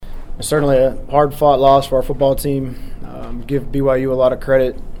Certainly a hard-fought loss for our football team. Give BYU a lot of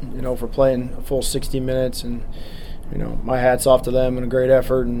credit, for playing a full 60 minutes, and my hat's off to them and a great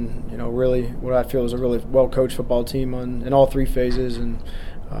effort, and really what I feel is a really well-coached football team in all three phases, and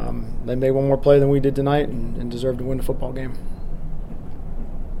they made one more play than we did tonight and deserved to win the football game.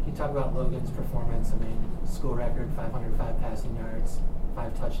 Can you talk about Logan's performance? I mean, school record, 505 passing yards,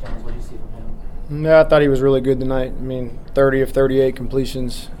 5 touchdowns. What do you see from him? Yeah, I thought he was really good tonight. 30 of 38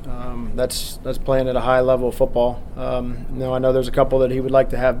 completions. That's playing at a high level of football. I know there's a couple that he would like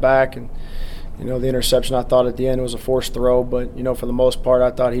to have back, and the interception I thought at the end was a forced throw, but for the most part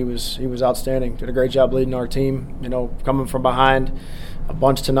I thought he was outstanding. Did a great job leading our team. Coming from behind a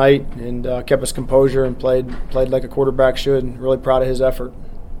bunch tonight, and kept his composure and played like a quarterback should. And really proud of his effort.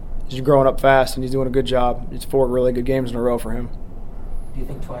 He's growing up fast, and he's doing a good job. It's 4 really good games in a row for him. Do you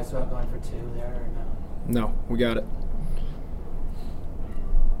think twice about going for 2 there or no? No, we got it.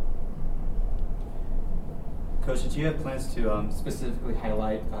 Coach, did you have plans to specifically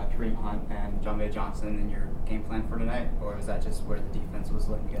highlight Kareem Hunt and Jon'Vea Johnson in your game plan for tonight, or is that just where the defense was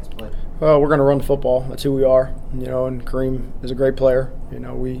letting you guys play? Well, we're going to run the football. That's who we are. And Kareem is a great player.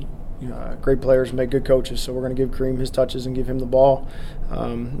 Great players make good coaches, so we're going to give Kareem his touches and give him the ball.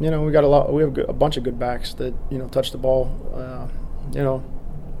 We have a bunch of good backs that touch the ball.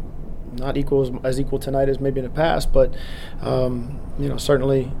 Not as equal tonight as maybe in the past, but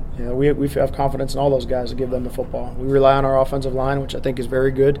certainly we have confidence in all those guys to give them the football. We rely on our offensive line, which I think is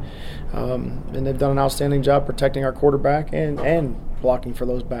very good, and they've done an outstanding job protecting our quarterback and blocking for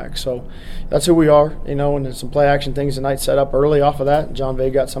those backs. So that's who we are, and then some play action things tonight set up early off of that.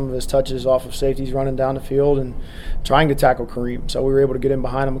 Jon'Vea got some of his touches off of safeties running down the field and trying to tackle Kareem. So we were able to get in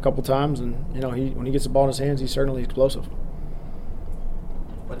behind him a couple times, and when he gets the ball in his hands, he's certainly explosive.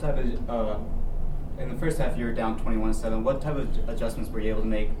 What type of in the first half you were down 21-7. What type of adjustments were you able to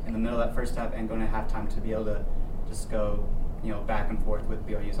make in the middle of that first half and going to halftime to be able to just go back and forth with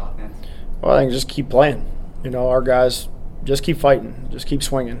BYU's offense? Well, I think just keep playing. Our guys just keep fighting, just keep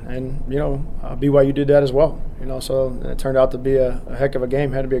swinging, and BYU did that as well. So it turned out to be a heck of a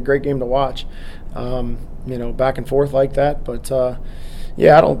game. Had to be a great game to watch. Back and forth like that, but I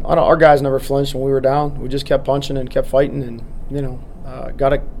don't. Our guys never flinched when we were down. We just kept punching and kept fighting, and got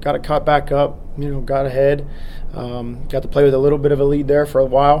to cut back up. Got ahead. Got to play with a little bit of a lead there for a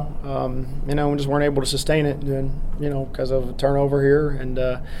while. We just weren't able to sustain it, and because of a turnover here and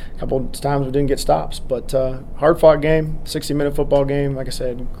a couple of times we didn't get stops. But hard-fought game, 60-minute football game. Like I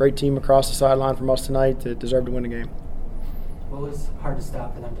said, great team across the sideline from us tonight that deserved to win the game. What was hard to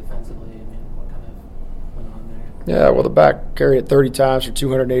stop for them defensively? What kind of went on there? Yeah, well, the back carried it 30 times for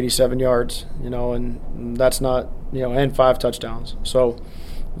 287 yards. And that's not and 5 touchdowns. So.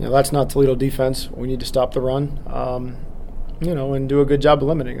 That's not Toledo defense. We need to stop the run, and do a good job of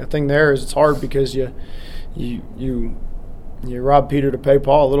limiting. The thing there is it's hard because you rob Peter to pay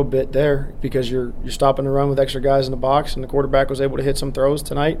Paul a little bit there because you're stopping the run with extra guys in the box, and the quarterback was able to hit some throws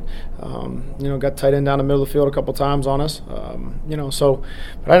tonight. Got tight end down the middle of the field a couple times on us. So,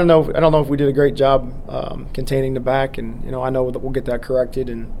 but I don't know if we did a great job containing the back, and I know that we'll get that corrected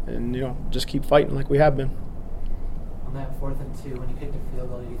and just keep fighting like we have been. On that 4th and 2, when you kicked a field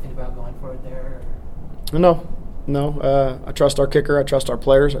goal, did you think about going for it there? No. I trust our kicker. I trust our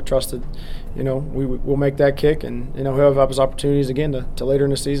players. I trust that, we'll make that kick, and he'll have his opportunities again to later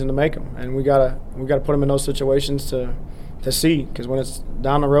in the season to make them. And we gotta put him in those situations to see, because when it's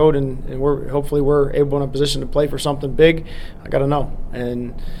down the road and we're able in a position to play for something big, I gotta know.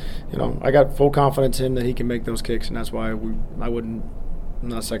 And I got full confidence in him that he can make those kicks, and that's why I'm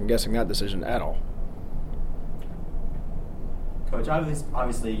not second guessing that decision at all. Coach,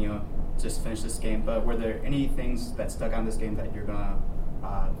 obviously, just finished this game, but were there any things that stuck out in this game that you're going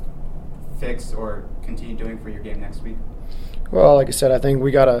to fix or continue doing for your game next week? Well, like I said, I think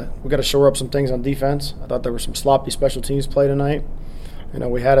we gotta shore up some things on defense. I thought there were some sloppy special teams play tonight.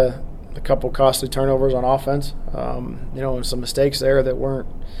 We had a couple costly turnovers on offense. And some mistakes there that weren't,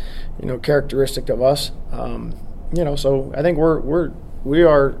 characteristic of us. So I think we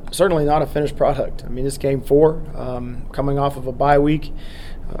are certainly not a finished product. This game 4, coming off of a bye week,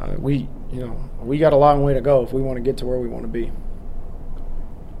 we got a long way to go if we want to get to where we want to be.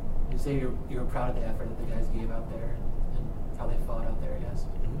 You say you were proud of the effort that the guys gave out there and how they fought out there, I guess.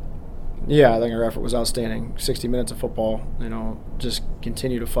 Yeah, I think our effort was outstanding. 60 minutes of football, just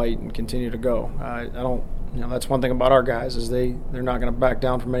continue to fight and continue to go. I don't, that's one thing about our guys is they're not going to back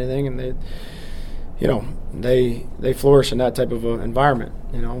down from anything, and they flourish in that type of environment,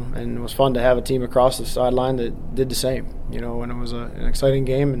 and it was fun to have a team across the sideline that did the same, and it was an exciting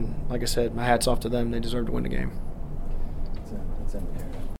game, and like I said, my hat's off to them. They deserve to win the game. That's in there.